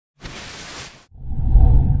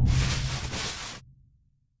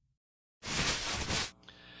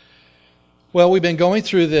Well, we've been going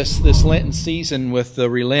through this Lenten season with the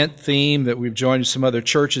Re-Lent theme that we've joined some other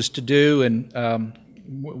churches to do, and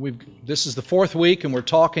this is the fourth week, and we're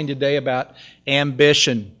talking today about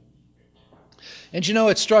ambition. And you know,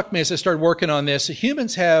 it struck me as I started working on this,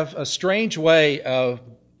 humans have a strange way of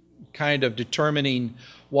kind of determining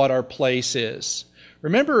what our place is.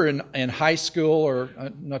 Remember in high school, or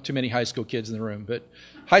not too many high school kids in the room, but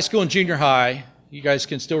high school and junior high, you guys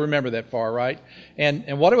can still remember that far, right?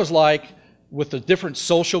 And what it was like with the different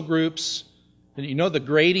social groups, you know, the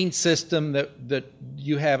grading system that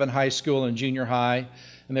you have in high school and junior high,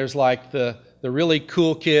 and there's like the really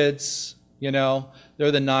cool kids, you know,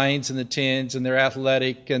 they're the 9s and the 10s, and they're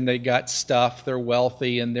athletic, and they got stuff, they're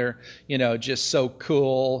wealthy, and they're, you know, just so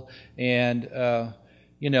cool, and,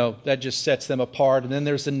 you know, that just sets them apart. And then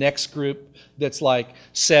there's the next group that's like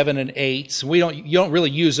 7 and 8s. You don't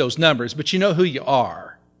really use those numbers, but you know who you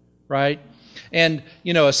are, right? And,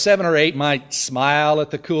 you know, a 7 or 8 might smile at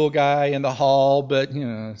the cool guy in the hall, but, you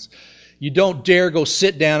know, you don't dare go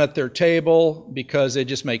sit down at their table because they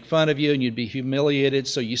just make fun of you and you'd be humiliated.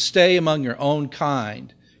 So you stay among your own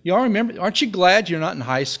kind. You all remember, aren't you glad you're not in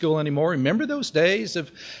high school anymore? Remember those days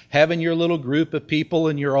of having your little group of people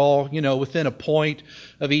and you're all, you know, within a point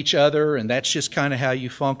of each other, and that's just kind of how you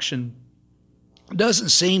function? It doesn't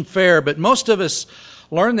seem fair, but most of us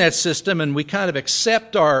learn that system and we kind of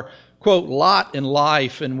accept our, quote, lot in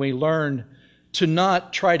life, and we learn to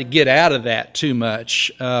not try to get out of that too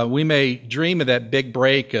much. We may dream of that big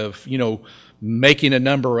break of, you know, making a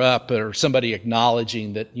number up, or somebody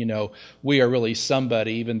acknowledging that, you know, we are really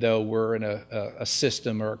somebody, even though we're in a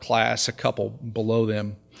system or a class a couple below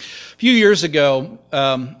them. A few years ago,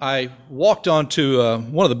 I walked onto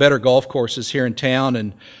one of the better golf courses here in town,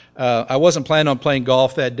 and I wasn't planning on playing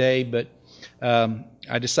golf that day, but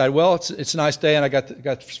I decided, well, it's a nice day, and I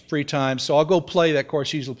got free time, so I'll go play that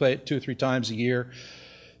course. Usually play it 2 or 3 times a year.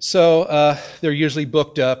 So they're usually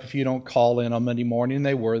booked up if you don't call in on Monday morning.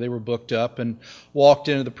 They were booked up, and walked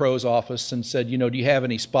into the pro's office and said, you know, do you have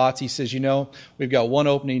any spots? He says, you know, we've got one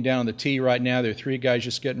opening down on the tee right now. There are 3 guys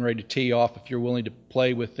just getting ready to tee off. If you're willing to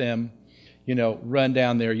play with them, you know, run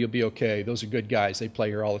down there, you'll be okay. Those are good guys. They play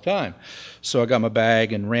here all the time. So I got my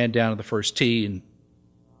bag and ran down to the first tee, and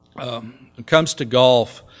when it comes to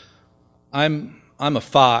golf, I'm a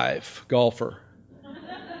 5 golfer.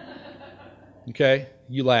 Okay,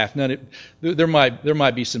 you laugh. There might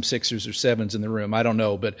be some 6s or 7s in the room. I don't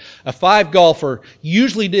know, but a 5 golfer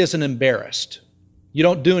usually isn't embarrassed. You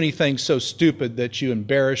don't do anything so stupid that you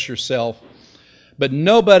embarrass yourself. But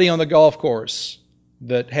nobody on the golf course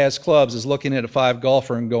that has clubs is looking at a 5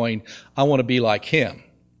 golfer and going, "I want to be like him."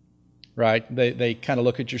 Right? They kind of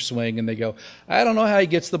look at your swing and they go, "I don't know how he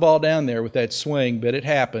gets the ball down there with that swing, but it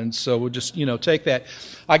happens, so we'll just, you know, take that."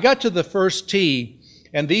 I got to the first tee,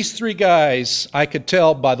 and these 3 guys, I could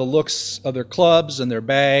tell by the looks of their clubs and their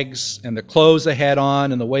bags and the clothes they had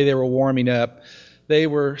on and the way they were warming up, they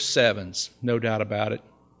were 7s, no doubt about it.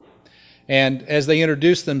 And as they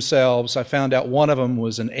introduced themselves, I found out one of them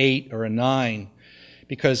was an 8 or a 9.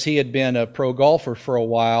 Because he had been a pro golfer for a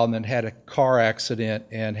while and then had a car accident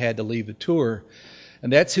and had to leave the tour.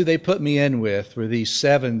 And that's who they put me in with, were these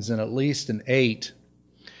 7s and at least an 8.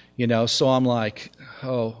 You know, so I'm like,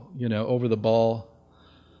 oh, you know, over the ball.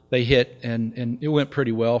 They hit, and it went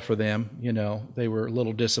pretty well for them. You know, they were a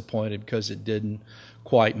little disappointed because it didn't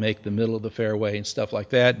quite make the middle of the fairway and stuff like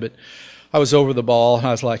that. But I was over the ball, and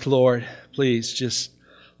I was like, Lord, please just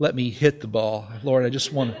let me hit the ball. Lord, I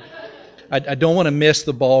just want to... I don't want to miss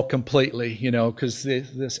the ball completely, you know, because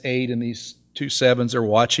this 8 and these 2 7s are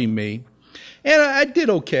watching me. And I did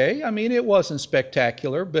okay. I mean, it wasn't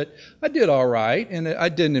spectacular, but I did all right, and I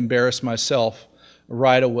didn't embarrass myself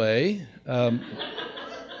right away.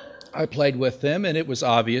 I played with them, and it was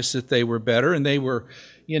obvious that they were better, and they were,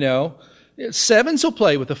 you know, 7s will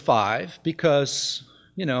play with a 5 because,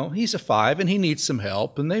 you know, he's a 5 and he needs some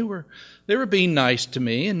help, and they were being nice to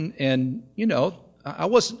me, and you know, I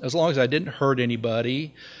wasn't, as long as I didn't hurt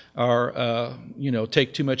anybody or, you know,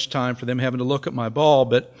 take too much time for them having to look at my ball.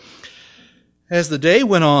 But as the day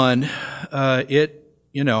went on,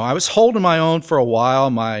 you know, I was holding my own for a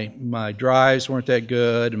while. My drives weren't that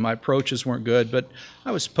good and my approaches weren't good, but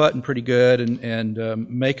I was putting pretty good and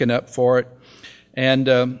making up for it. And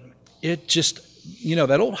it just, you know,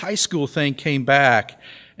 that old high school thing came back.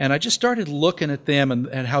 And I just started looking at them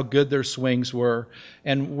and how good their swings were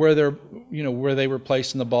and where they were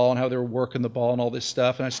placing the ball and how they were working the ball and all this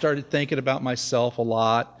stuff. And I started thinking about myself a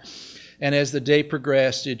lot. And as the day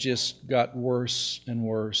progressed, it just got worse and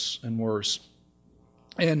worse and worse.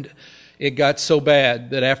 And it got so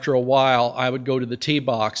bad that after a while, I would go to the tee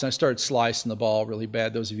box and I started slicing the ball really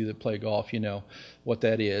bad. Those of you that play golf, you know what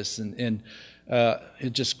that is. And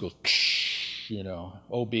it just goes,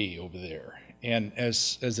 OB over there. And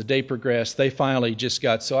as the day progressed, they finally just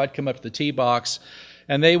got, so I'd come up to the tee box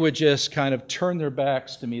and they would just kind of turn their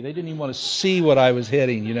backs to me. They didn't even want to see what I was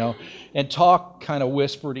hitting, and talk, kind of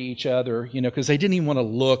whisper to each other, because they didn't even want to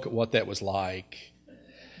look at what that was like.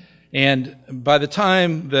 And by the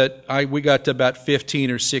time that we got to about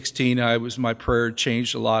 15 or 16, my prayer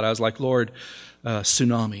changed a lot. I was like, Lord,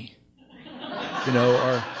 tsunami,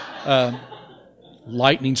 or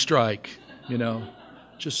lightning strike,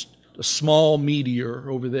 just a small meteor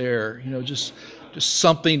over there, just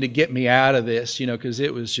something to get me out of this, because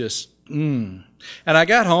it was just, And I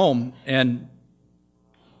got home and,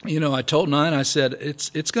 I told Nine, I said,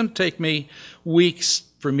 it's going to take me weeks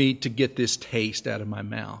for me to get this taste out of my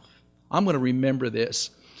mouth. I'm going to remember this.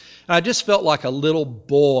 And I just felt like a little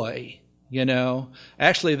boy,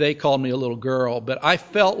 Actually, they called me a little girl, but I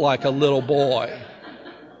felt like a little boy.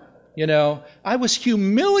 I was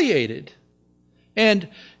humiliated. And,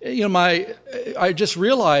 I just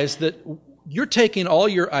realized that you're taking all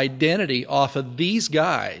your identity off of these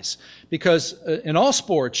guys. Because in all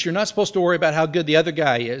sports, you're not supposed to worry about how good the other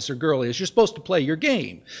guy is or girl is. You're supposed to play your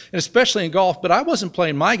game. And especially in golf, but I wasn't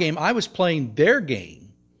playing my game. I was playing their game.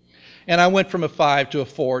 And I went from a 5 to a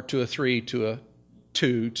 4 to a 3 to a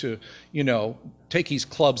 2 to, take his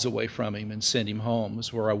clubs away from him and send him home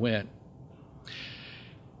is where I went.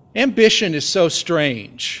 Ambition is so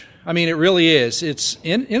strange. I mean, it really is. It's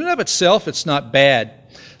in and of itself, it's not bad.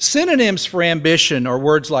 Synonyms for ambition are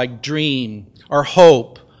words like dream or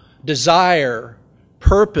hope, desire,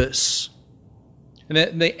 purpose.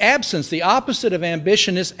 And the absence, the opposite of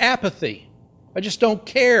ambition is apathy. I just don't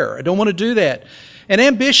care. I don't want to do that. And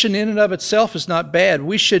ambition in and of itself is not bad.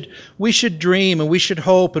 We should dream and we should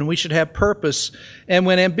hope and we should have purpose. And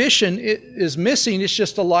when ambition is missing, it's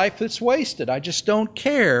just a life that's wasted. I just don't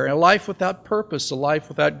care. A life without purpose, a life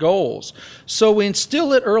without goals. So we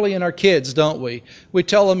instill it early in our kids, don't we? We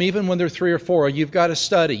tell them even when they're 3 or 4, you've got to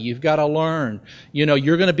study, you've got to learn.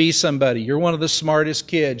 You're going to be somebody. You're one of the smartest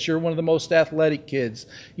kids. You're one of the most athletic kids.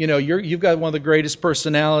 You've got one of the greatest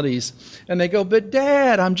personalities. And they go, but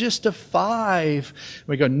Dad, I'm just a 5.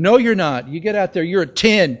 We go, no, you're not. You get out there, you're a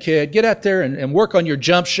 10, kid. Get out there and work on your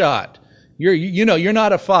jump shot. You're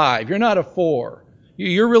not a 5. You're not a 4.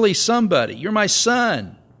 You're really somebody. You're my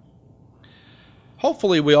son.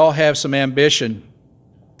 Hopefully we all have some ambition.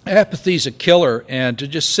 Apathy's a killer, and to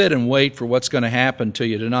just sit and wait for what's going to happen to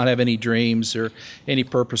you, to not have any dreams or any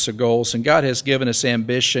purpose or goals. And God has given us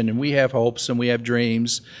ambition, and we have hopes and we have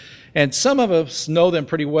dreams. And some of us know them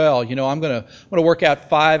pretty well. I'm going to work out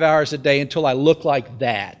 5 hours a day until I look like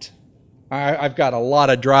that. I've got a lot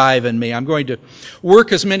of drive in me. I'm going to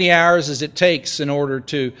work as many hours as it takes in order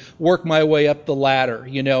to work my way up the ladder,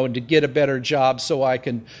 and to get a better job so I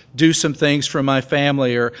can do some things for my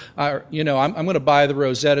family. Or I'm going to buy the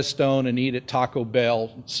Rosetta Stone and eat at Taco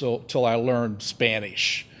Bell till I learn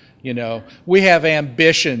Spanish. We have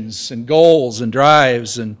ambitions and goals and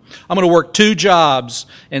drives, and I'm going to work 2 jobs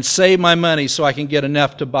and save my money so I can get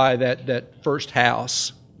enough to buy that first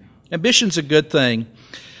house. Ambition's a good thing.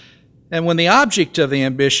 And when the object of the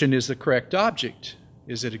ambition is the correct object,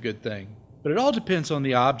 is it a good thing? But it all depends on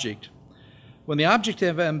the object. When the object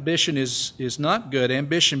of ambition is not good,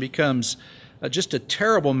 ambition becomes just a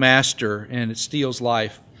terrible master, and it steals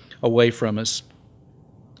life away from us.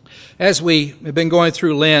 As we have been going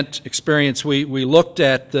through Lent experience, we looked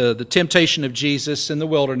at the temptation of Jesus in the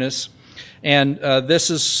wilderness. And this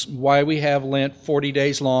is why we have Lent 40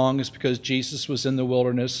 days long, is because Jesus was in the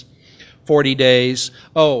wilderness 40 days.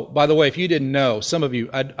 Oh, by the way, if you didn't know, some of you,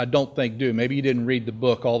 I don't think do. Maybe you didn't read the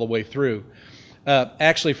book all the way through.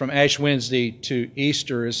 Actually, from Ash Wednesday to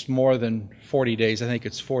Easter is more than 40 days. I think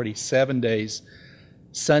it's 47 days.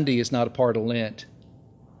 Sunday is not a part of Lent.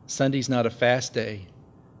 Sunday's not a fast day.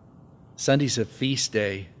 Sunday's a feast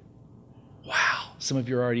day. Wow. Some of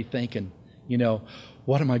you are already thinking,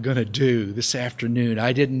 what am I going to do this afternoon?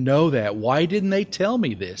 I didn't know that. Why didn't they tell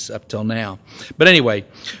me this up till now? But anyway,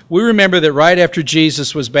 we remember that right after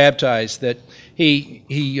Jesus was baptized, that he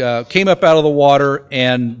came up out of the water,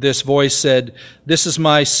 and this voice said, "This is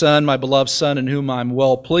my son, my beloved son, in whom I'm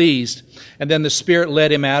well pleased." And then the Spirit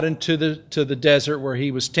led him out into the desert where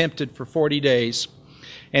he was tempted for 40 days.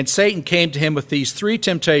 And Satan came to him with these 3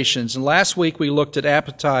 temptations. And last week we looked at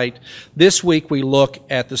appetite. This week we look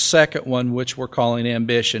at the second one, which we're calling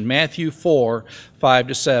ambition. Matthew 4,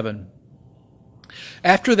 5-7.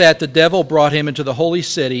 After that, the devil brought him into the holy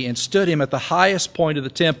city and stood him at the highest point of the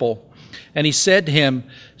temple And he said to him,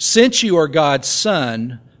 "Since you are God's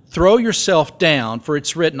son, throw yourself down, for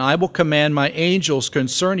it's written, I will command my angels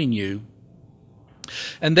concerning you,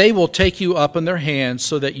 and they will take you up in their hands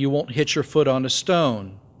so that you won't hit your foot on a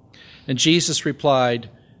stone." And Jesus replied,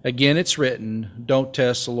 "Again it's written, don't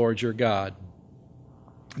test the Lord your God."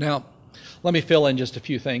 Now, let me fill in just a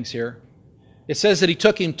few things here. It says that he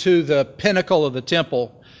took him to the pinnacle of the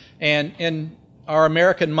temple, and in our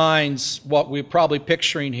American minds, what we're probably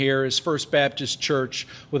picturing here is First Baptist Church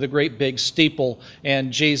with a great big steeple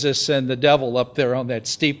and Jesus and the devil up there on that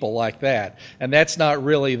steeple like that. And that's not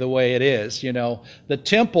really the way it is. You know, the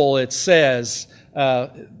temple, it says,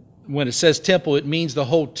 when it says temple, it means the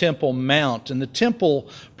whole Temple Mount. And the temple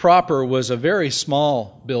proper was a very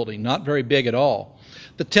small building, not very big at all.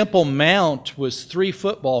 The Temple Mount was 3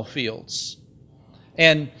 football fields.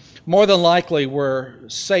 And more than likely where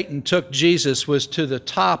Satan took Jesus was to the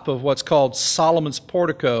top of what's called Solomon's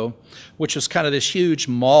Portico, which was kind of this huge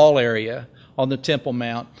mall area on the Temple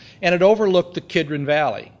Mount. And it overlooked the Kidron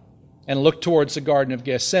Valley and looked towards the Garden of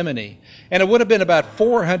Gethsemane. And it would have been about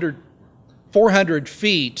 400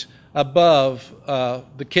 feet above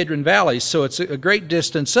the Kidron Valley, so it's a great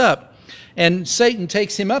distance up. And Satan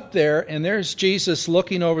takes him up there, and there's Jesus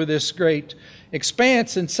looking over this great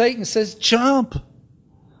expanse, and Satan says, "Jump!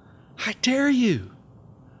 I dare you."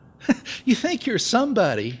 You think you're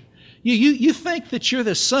somebody. You think that you're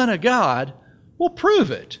the Son of God. Well, prove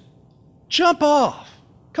it. Jump off.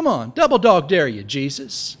 Come on, double dog dare you,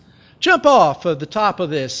 Jesus. Jump off of the top of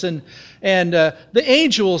this, and the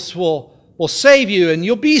angels will save you, and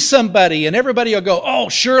you'll be somebody, and everybody will go, "Oh,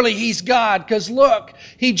 surely he's God, because look,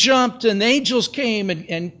 he jumped, and the angels came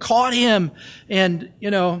and caught him." And,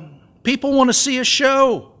 people want to see a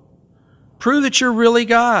show. Prove that you're really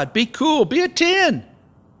God. Be cool. Be a 10.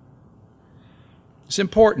 It's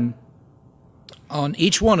important on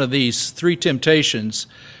each one of these 3 temptations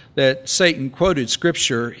that Satan quoted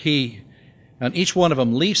Scripture, he, on each one of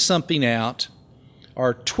them, leaves something out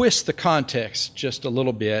or twists the context just a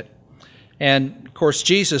little bit. And, of course,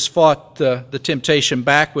 Jesus fought the temptation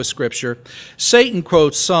back with Scripture. Satan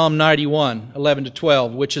quotes Psalm 91, 11 to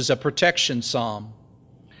 12, which is a protection psalm.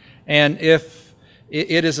 And if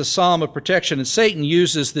it is a psalm of protection, and Satan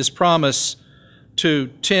uses this promise to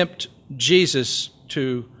tempt Jesus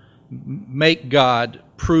to make God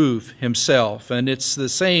prove himself. And it's the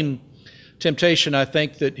same temptation, I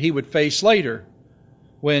think, that he would face later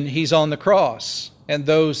when he's on the cross. And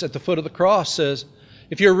those at the foot of the cross says,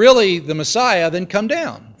 "If you're really the Messiah, then come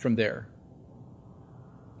down from there."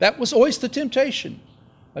 That was always the temptation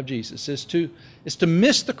of Jesus, is to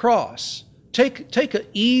miss the cross. Take an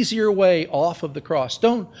easier way off of the cross.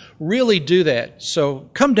 Don't really do that. So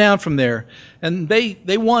come down from there. And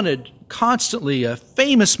they wanted constantly a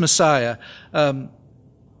famous Messiah,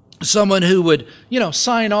 someone who would,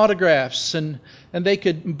 sign autographs and they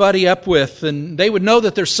could buddy up with, and they would know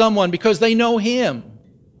that there's someone because they know him.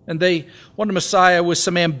 And they wanted a Messiah with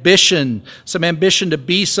some ambition to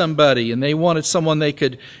be somebody. And they wanted someone they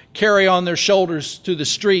could carry on their shoulders through the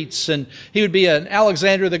streets. And he would be an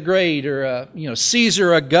Alexander the Great or a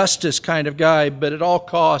Caesar Augustus kind of guy. But at all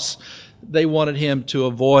costs, they wanted him to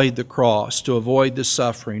avoid the cross, to avoid the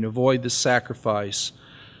suffering, avoid the sacrifice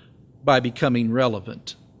by becoming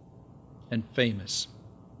relevant and famous.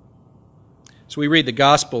 So we read the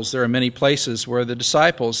Gospels. There are many places where the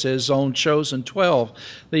disciples, his own chosen 12,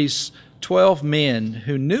 these 12 men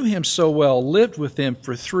who knew him so well, lived with him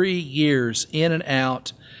for 3 years in and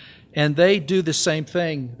out, and they do the same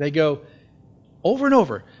thing. They go over and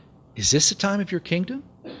over, "Is this the time of your kingdom?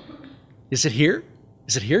 Is it here?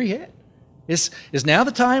 Is it here yet? Is now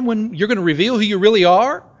the time when you're going to reveal who you really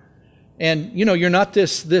are? And, you're not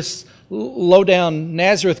this low-down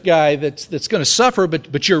Nazareth guy that's going to suffer,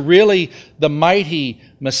 but you're really the mighty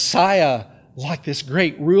Messiah, like this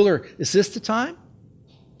great ruler. Is this the time?"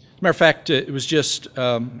 As a matter of fact, it was just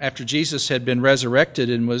after Jesus had been resurrected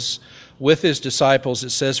and was with his disciples,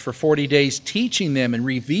 it says, for 40 days teaching them and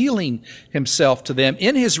revealing himself to them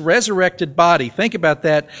in his resurrected body. Think about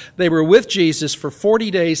that. They were with Jesus for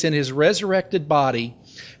 40 days in his resurrected body.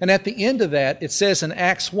 And at the end of that, it says in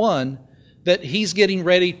Acts 1 that he's getting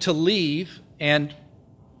ready to leave. And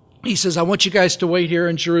he says, "I want you guys to wait here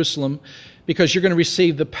in Jerusalem because you're going to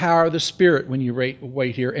receive the power of the Spirit when you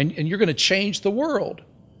wait here. And you're going to change the world."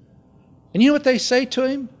 And you know what they say to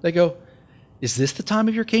him? They go, "Is this the time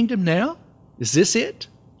of your kingdom now? Is this it?"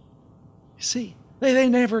 You see, they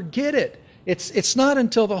never get it. It's not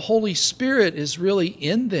until the Holy Spirit is really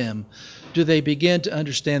in them do they begin to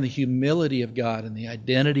understand the humility of God and the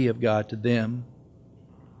identity of God to them.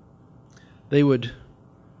 They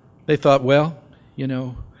thought, well,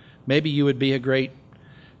 maybe you would be a great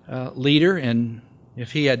leader, and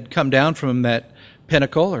if he had come down from that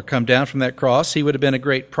pinnacle or come down from that cross, he would have been a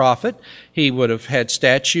great prophet. He would have had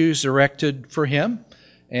statues erected for him,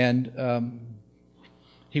 and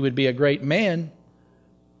he would be a great man.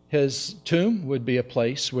 His tomb would be a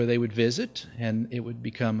place where they would visit, and it would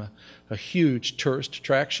become a huge tourist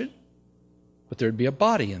attraction. But there would be a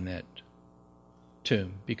body in that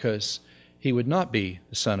tomb because he would not be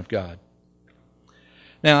the Son of God.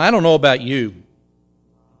 Now, I don't know about you,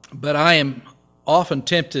 but I am often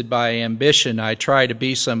tempted by ambition. I try to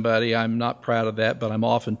be somebody. I'm not proud of that, but I'm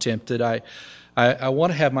often tempted. I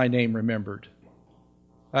want to have my name remembered.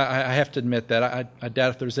 I have to admit that. I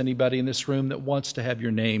doubt if there's anybody in this room that wants to have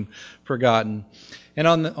your name forgotten. And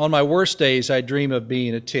on my worst days, I dream of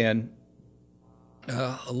being a 10,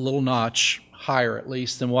 a little notch higher at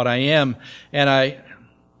least than what I am. And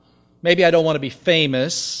maybe I don't want to be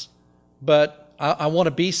famous, but I want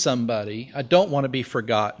to be somebody. I don't want to be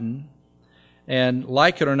forgotten. And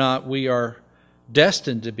like it or not, we are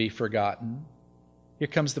destined to be forgotten. Here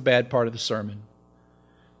comes the bad part of the sermon.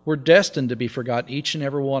 We're destined to be forgotten. Each and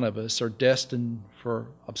every one of us are destined for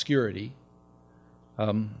obscurity.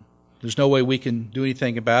 There's no way we can do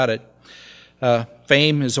anything about it.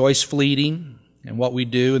 Fame is always fleeting, and what we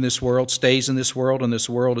do in this world stays in this world, and this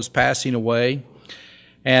world is passing away.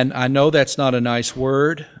 And I know that's not a nice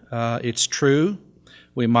word. It's true.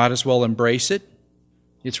 We might as well embrace it.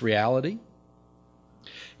 It's reality.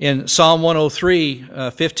 In Psalm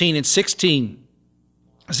 103, 15 and 16,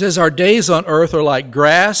 it says, "Our days on earth are like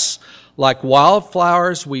grass, like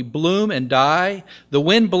wildflowers. We bloom and die. The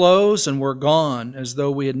wind blows and we're gone, as though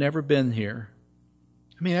we had never been here."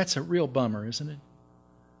 I mean, that's a real bummer, isn't it?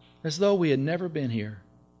 As though we had never been here.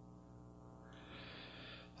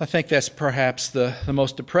 I think that's perhaps the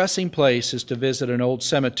most depressing place is to visit an old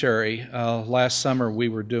cemetery. Last summer we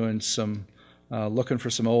were doing looking for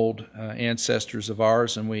some old ancestors of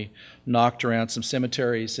ours, and we knocked around some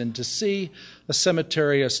cemeteries. And to see a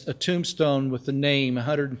cemetery, a tombstone with the name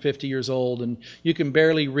 150 years old, and you can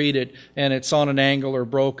barely read it, and it's on an angle or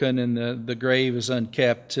broken, and the grave is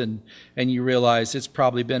unkept, and you realize it's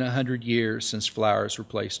probably been 100 years since flowers were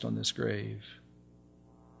placed on this grave.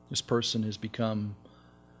 This person has become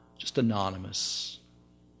just anonymous.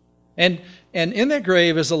 And in that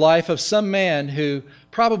grave is the life of some man who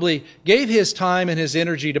probably gave his time and his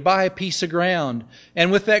energy to buy a piece of ground.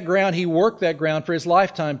 And with that ground, he worked that ground for his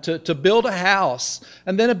lifetime to build a house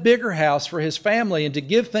and then a bigger house for his family and to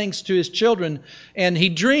give things to his children. And he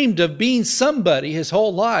dreamed of being somebody his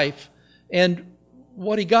whole life. And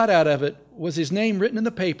what he got out of it was his name written in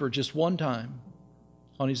the paper just one time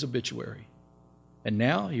on his obituary. And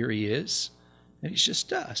now here he is, and he's just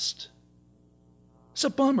dust. It's a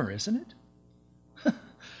bummer, isn't it?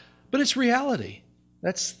 But it's reality.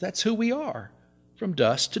 That's who we are, from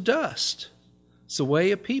dust to dust. It's the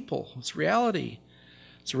way of people. It's reality.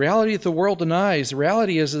 It's a reality that the world denies. The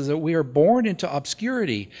reality is that we are born into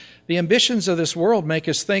obscurity. The ambitions of this world make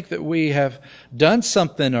us think that we have done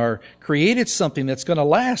something or created something that's going to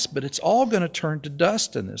last, but it's all going to turn to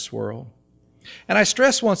dust in this world. And I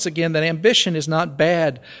stress once again that ambition is not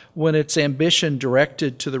bad when it's ambition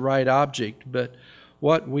directed to the right object, but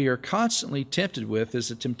what we are constantly tempted with is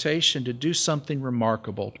a temptation to do something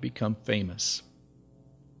remarkable, to become famous,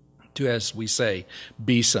 to, as we say,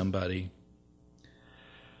 be somebody.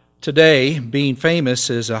 Today, being famous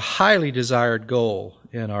is a highly desired goal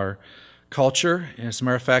in our culture. As a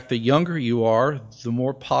matter of fact, the younger you are, the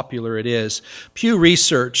more popular it is. Pew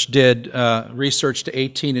Research did research to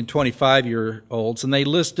 18 and 25-year-olds, and they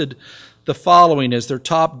listed the following as their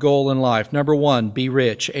top goal in life. Number one, be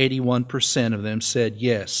rich. 81% of them said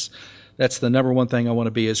yes. That's the number one thing I want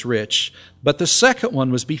to be, is rich. But the second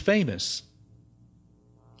one was be famous.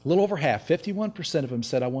 A little over half, 51% of them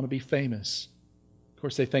said I want to be famous. Of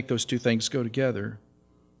course, they think those two things go together.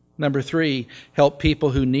 Number three, help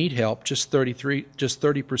people who need help, just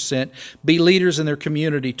 30%. Be leaders in their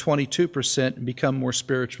community, 22%, and become more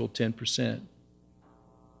spiritual, 10%.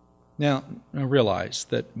 Now, I realize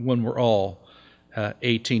that when we're all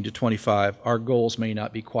 18 to 25, our goals may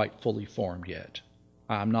not be quite fully formed yet.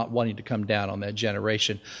 I'm not wanting to come down on that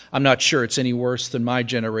generation. I'm not sure it's any worse than my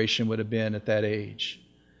generation would have been at that age.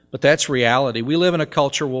 But that's reality. We live in a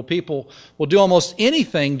culture where people will do almost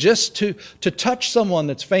anything just to touch someone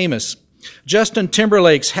that's famous. Justin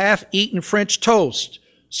Timberlake's half-eaten French toast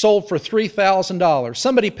sold for $3,000.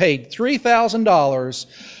 Somebody paid $3,000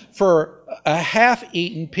 for a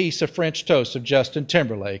half-eaten piece of French toast of Justin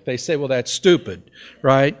Timberlake. They say, well, that's stupid,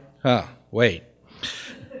 right? Wait.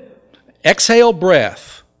 Exhale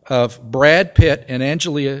breath of Brad Pitt and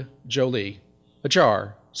Angelina Jolie, a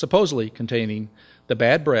jar, supposedly containing the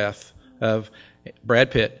bad breath of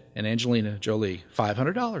Brad Pitt and Angelina Jolie.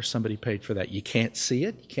 $500 somebody paid for that. You can't see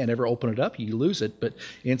it. You can't ever open it up. You lose it, but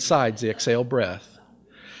inside's the exhale breath.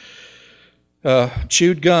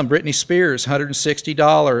 Chewed gum, Britney Spears,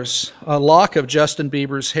 $160. A lock of Justin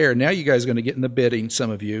Bieber's hair. Now you guys are going to get in the bidding,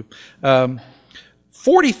 some of you.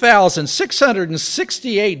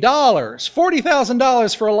 $40,668.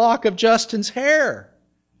 $40,000 for a lock of Justin's hair.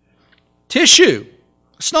 Tissue,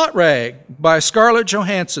 snot rag by Scarlett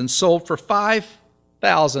Johansson, sold for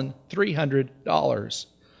 $5,300.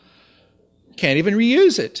 Can't even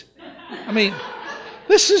reuse it. I mean,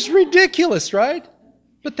 this is ridiculous, right?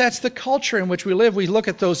 But that's the culture in which we live. We look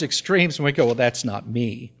at those extremes and we go, well, that's not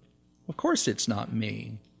me. Of course it's not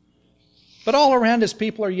me. But all around us,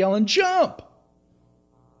 people are yelling, jump.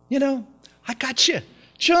 You know, I got you.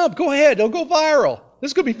 Jump, go ahead. It'll go viral. This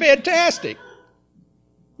is going to be fantastic.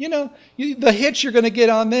 You know, the hits you're going to get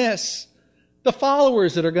on this. The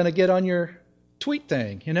followers that are going to get on your tweet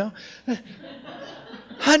thing, you know.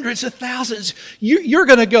 Hundreds of thousands. You're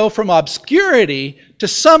going to go from obscurity to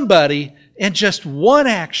somebody in just one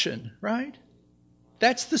action, right?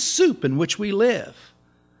 That's the soup in which we live.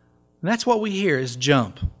 And that's what we hear is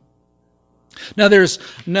jump. Now there's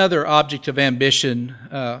another object of ambition,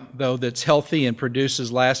 though, that's healthy and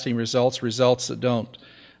produces lasting results, results that don't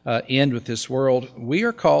end with this world. We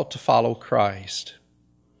are called to follow Christ.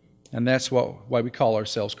 And that's why we call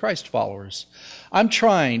ourselves Christ followers. I'm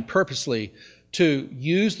trying purposely to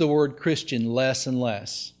use the word Christian less and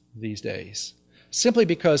less these days. Simply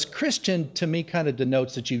because Christian to me kind of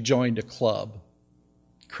denotes that you've joined a club.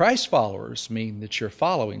 Christ followers mean that you're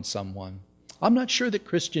following someone. I'm not sure that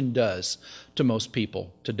Christian does to most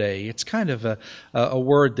people today. It's kind of a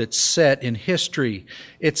word that's set in history.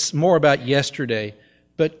 It's more about yesterday.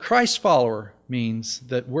 But Christ follower means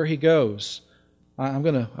that where he goes, I'm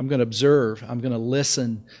going to observe, I'm going to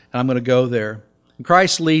listen, and I'm going to go there. And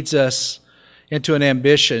Christ leads us into an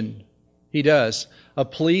ambition, he does,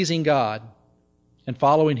 of pleasing God and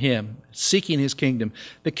following him, seeking his kingdom.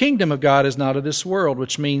 The kingdom of God is not of this world,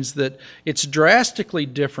 which means that it's drastically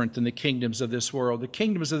different than the kingdoms of this world. The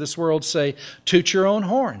kingdoms of this world say, toot your own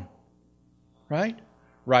horn, right?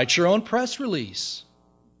 Write your own press release,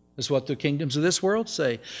 is what the kingdoms of this world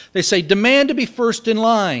say. They say, demand to be first in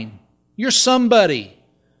line. You're somebody.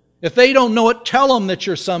 If they don't know it, tell them that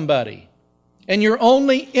you're somebody. And you're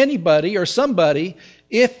only anybody or somebody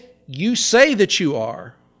if you say that you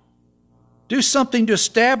are. Do something to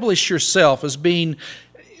establish yourself as being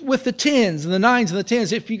with the tens and the nines and the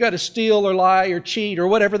tens. If you got to steal or lie or cheat or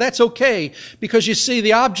whatever, that's okay. Because you see,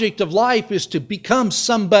 the object of life is to become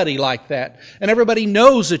somebody like that. And everybody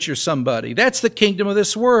knows that you're somebody. That's the kingdom of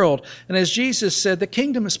this world. And as Jesus said, the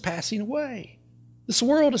kingdom is passing away. This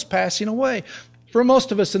world is passing away. For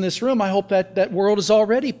most of us in this room, I hope that world has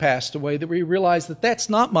already passed away, that we realize that that's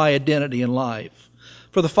not my identity in life.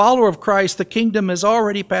 For the follower of Christ, the kingdom has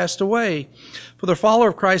already passed away. For the follower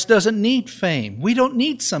of Christ doesn't need fame. We don't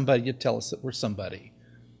need somebody to tell us that we're somebody.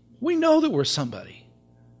 We know that we're somebody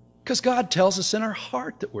because God tells us in our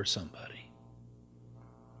heart that we're somebody.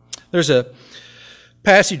 There's a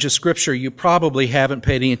passage of Scripture you probably haven't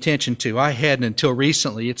paid any attention to. I hadn't until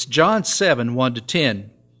recently. It's John 7, 1-10.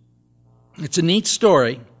 It's a neat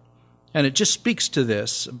story, and it just speaks to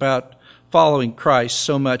this about following Christ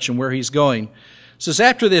so much and where he's going. It says,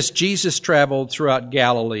 after this, Jesus traveled throughout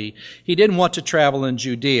Galilee. He didn't want to travel in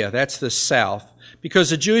Judea, that's the south,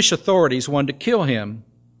 because the Jewish authorities wanted to kill him.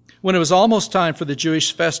 When it was almost time for the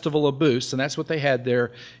Jewish festival of booths, and that's what they had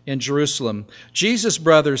there in Jerusalem, Jesus'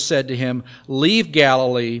 brothers said to him, leave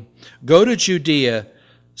Galilee, go to Judea,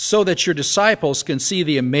 so that your disciples can see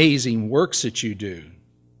the amazing works that you do.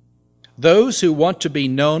 Those who want to be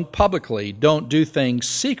known publicly don't do things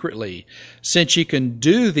secretly. Since you can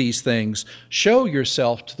do these things, show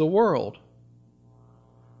yourself to the world.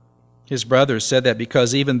 His brothers said that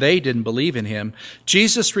because even they didn't believe in him.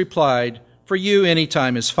 Jesus replied, for you any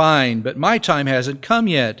time is fine, but my time hasn't come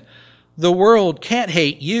yet. The world can't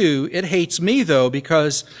hate you. It hates me, though,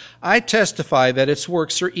 because I testify that its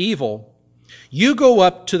works are evil. You go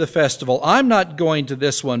up to the festival. I'm not going to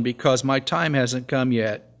this one because my time hasn't come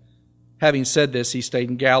yet. Having said this, he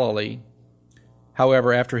stayed in Galilee.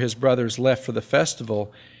 However, after his brothers left for the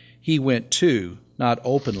festival, he went too, not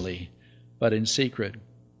openly, but in secret.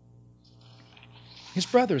 His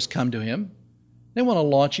brothers come to him. They want to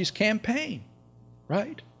launch his campaign,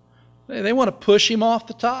 right? They want to push him off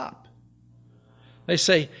the top. They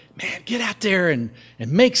say, man, get out there and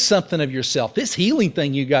make something of yourself. This healing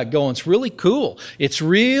thing you got going is really cool. It's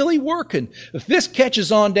really working. If this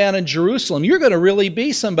catches on down in Jerusalem, you're going to really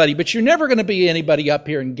be somebody, but you're never going to be anybody up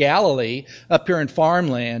here in Galilee, up here in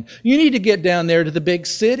farmland. You need to get down there to the big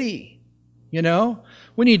city, you know?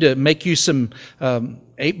 We need to make you some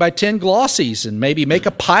 8x10 glossies and maybe make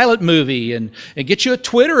a pilot movie and get you a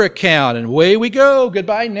Twitter account, and away we go.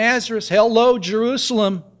 Goodbye, Nazareth. Hello,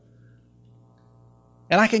 Jerusalem.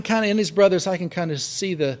 And I can kind of, in his brothers, I can kind of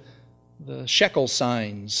see the shekel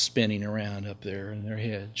signs spinning around up there in their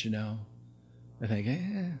heads, you know. I think,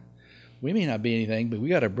 we may not be anything, but we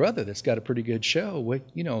got a brother that's got a pretty good show.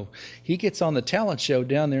 He gets on the talent show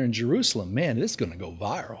down there in Jerusalem. Man, this is going to go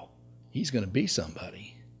viral. He's going to be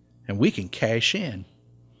somebody. And we can cash in.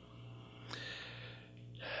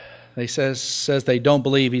 They says they don't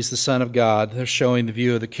believe he's the Son of God. They're showing the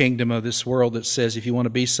view of the kingdom of this world that says if you want to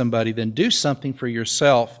be somebody, then do something for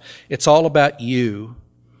yourself. It's all about you.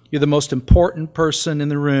 You're the most important person in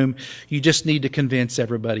the room. You just need to convince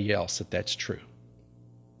everybody else that that's true.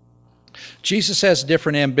 Jesus has a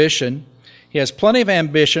different ambition. He has plenty of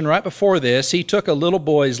ambition. Right before this, he took a little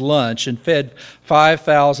boy's lunch and fed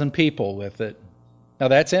 5,000 people with it. Now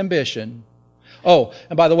that's ambition. Oh,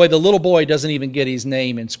 and by the way, the little boy doesn't even get his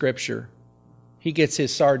name in Scripture. He gets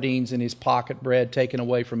his sardines and his pocket bread taken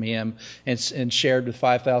away from him and shared with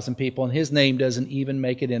 5,000 people, and his name doesn't even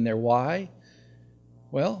make it in there. Why?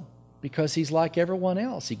 Well, because he's like everyone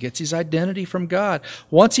else. He gets his identity from God.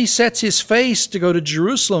 Once he sets his face to go to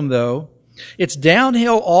Jerusalem, though, it's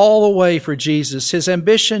downhill all the way for Jesus. His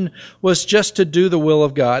ambition was just to do the will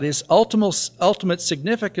of God. His ultimate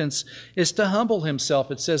significance is to humble himself.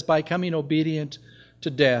 It says, by becoming obedient to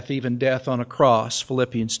death, even death on a cross,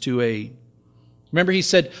 Philippians 2:8. Remember, he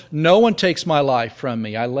said, no one takes my life from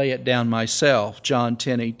me. I lay it down myself, John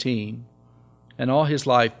 10:18. And all his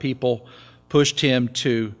life, people pushed him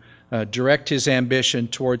to direct his ambition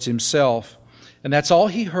towards himself. And that's all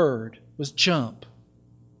he heard was jump.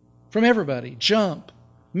 From everybody, jump.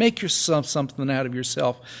 Make yourself something out of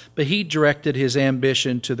yourself. But he directed his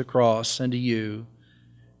ambition to the cross and to you.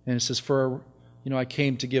 And it says, I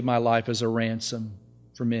came to give my life as a ransom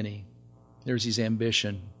for many. There's his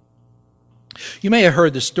ambition. You may have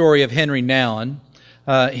heard the story of Henry Nouwen.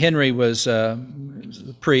 Henry was a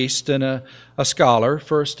priest and a scholar,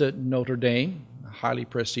 first at Notre Dame, a highly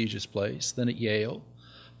prestigious place, then at Yale.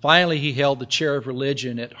 Finally, he held the chair of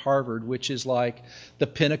religion at Harvard, which is like the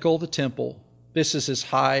pinnacle of the temple. This is as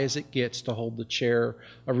high as it gets to hold the chair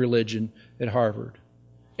of religion at Harvard.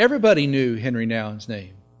 Everybody knew Henry Nouwen's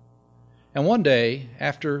name. And one day,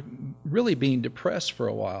 after really being depressed for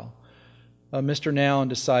a while, Mr. Nouwen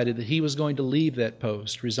decided that he was going to leave that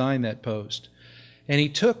post, resign that post. And he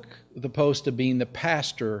took the post of being the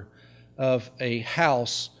pastor of a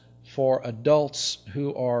house for adults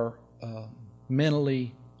who are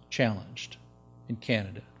mentally challenged in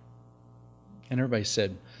Canada. And everybody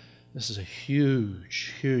said, this is a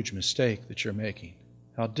huge, huge mistake that you're making.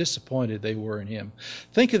 How disappointed they were in him.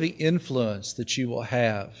 Think of the influence that you will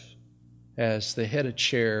have as the head of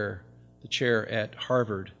the chair at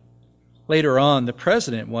Harvard. Later on, the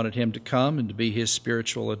president wanted him to come and to be his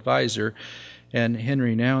spiritual advisor. And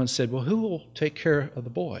Henry Nouwen said, well, who will take care of the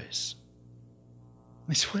boys?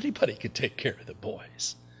 And he said, well, anybody could take care of the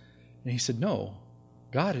boys. And he said, no,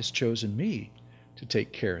 God has chosen me to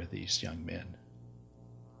take care of these young men.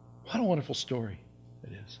 What a wonderful story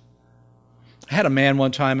it is. I had a man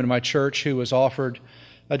one time in my church who was offered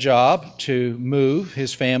a job to move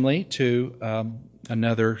his family to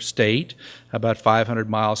another state, about 500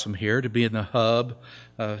 miles from here, to be in the hub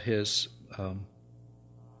of his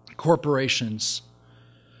corporation's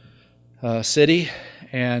city.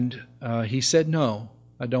 And he said, no,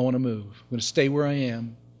 I don't want to move. I'm going to stay where I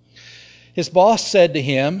am. His boss said to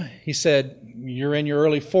him, he said, you're in your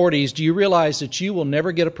early 40s. Do you realize that you will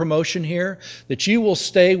never get a promotion here? That you will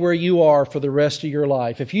stay where you are for the rest of your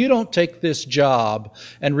life? If you don't take this job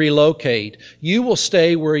and relocate, you will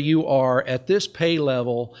stay where you are at this pay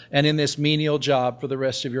level and in this menial job for the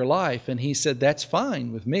rest of your life. And he said, that's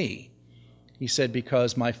fine with me. He said,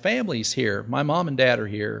 because my family's here. My mom and dad are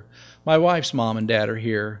here. My wife's mom and dad are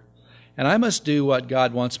here. And I must do what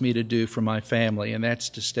God wants me to do for my family, and that's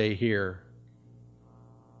to stay here.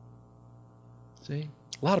 See?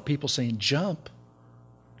 A lot of people saying, jump.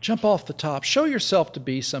 Jump off the top. Show yourself to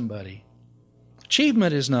be somebody.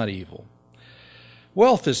 Achievement is not evil.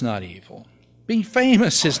 Wealth is not evil. Being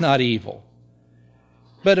famous is not evil.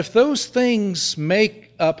 But if those things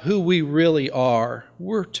make up who we really are,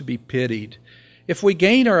 we're to be pitied. If we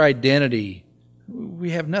gain our identity,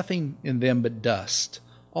 we have nothing in them but dust.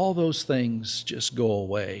 all those things just go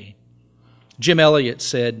away. Jim Elliot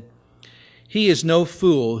said, "He is no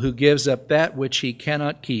fool who gives up that which he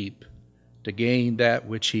cannot keep to gain that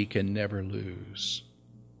which he can never lose."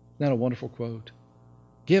 Isn't that a wonderful quote?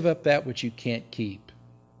 Give up that which you can't keep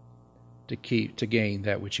to gain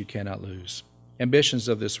that which you cannot lose. Ambitions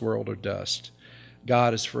of this world are dust.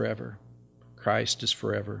 God is forever. Christ is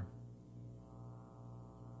forever.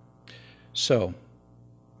 So,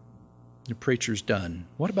 the preacher's done.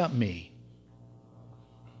 What about me?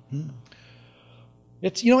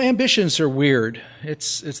 Ambitions are weird.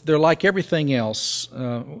 They're like everything else,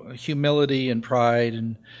 humility and pride,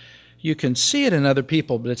 and you can see it in other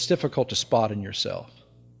people, but it's difficult to spot in yourself.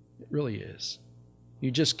 It really is. You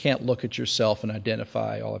just can't look at yourself and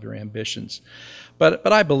identify all of your ambitions.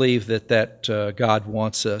 But I believe that God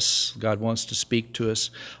wants us. God wants to speak to us.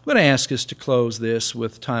 I'm going to ask us to close this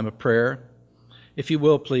with time of prayer. If you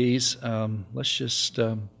will, please, let's just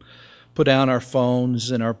put down our phones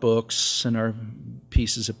and our books and our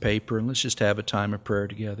pieces of paper, and let's just have a time of prayer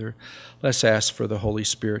together. Let's ask for the Holy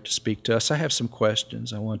Spirit to speak to us. I have some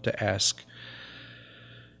questions I want to ask.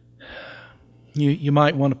 You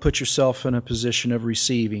might want to put yourself in a position of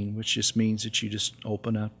receiving, which just means that you just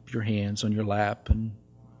open up your hands on your lap and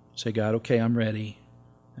say, God, okay, I'm ready.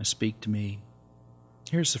 Now speak to me.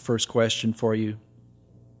 Here's the first question for you.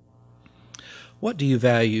 What do you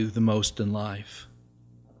value the most in life?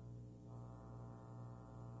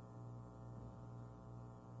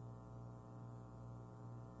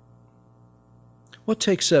 What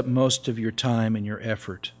takes up most of your time and your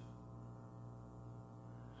effort?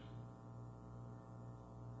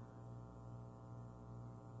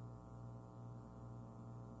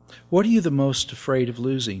 What are you the most afraid of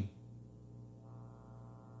losing?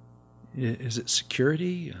 Is it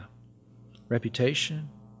security, reputation,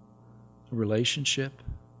 a relationship?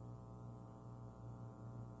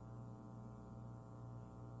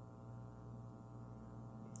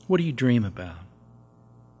 What do you dream about?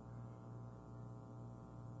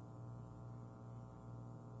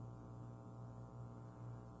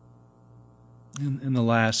 And the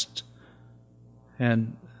last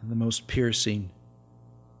and the most piercing,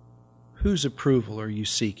 whose approval are you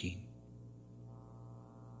seeking?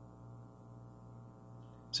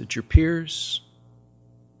 Is it your peers?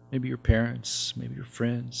 Maybe your parents? Maybe your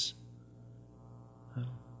friends?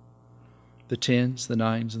 The 10s, the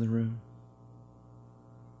 9s in the room?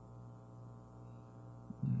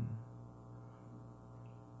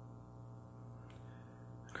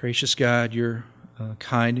 Gracious God, you're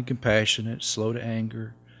kind and compassionate, slow to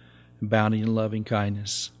anger, abounding in loving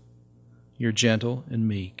kindness. You're gentle and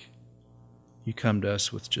meek. You come to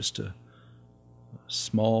us with just a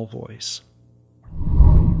small voice.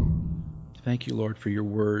 Thank you, Lord, for your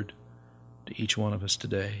word to each one of us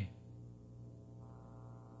today.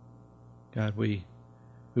 God, we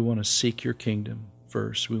want to seek your kingdom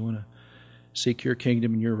first. We want to seek your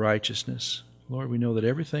kingdom and your righteousness. Lord, we know that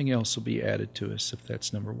everything else will be added to us if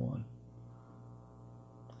that's number one.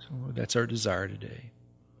 So, Lord, that's our desire today.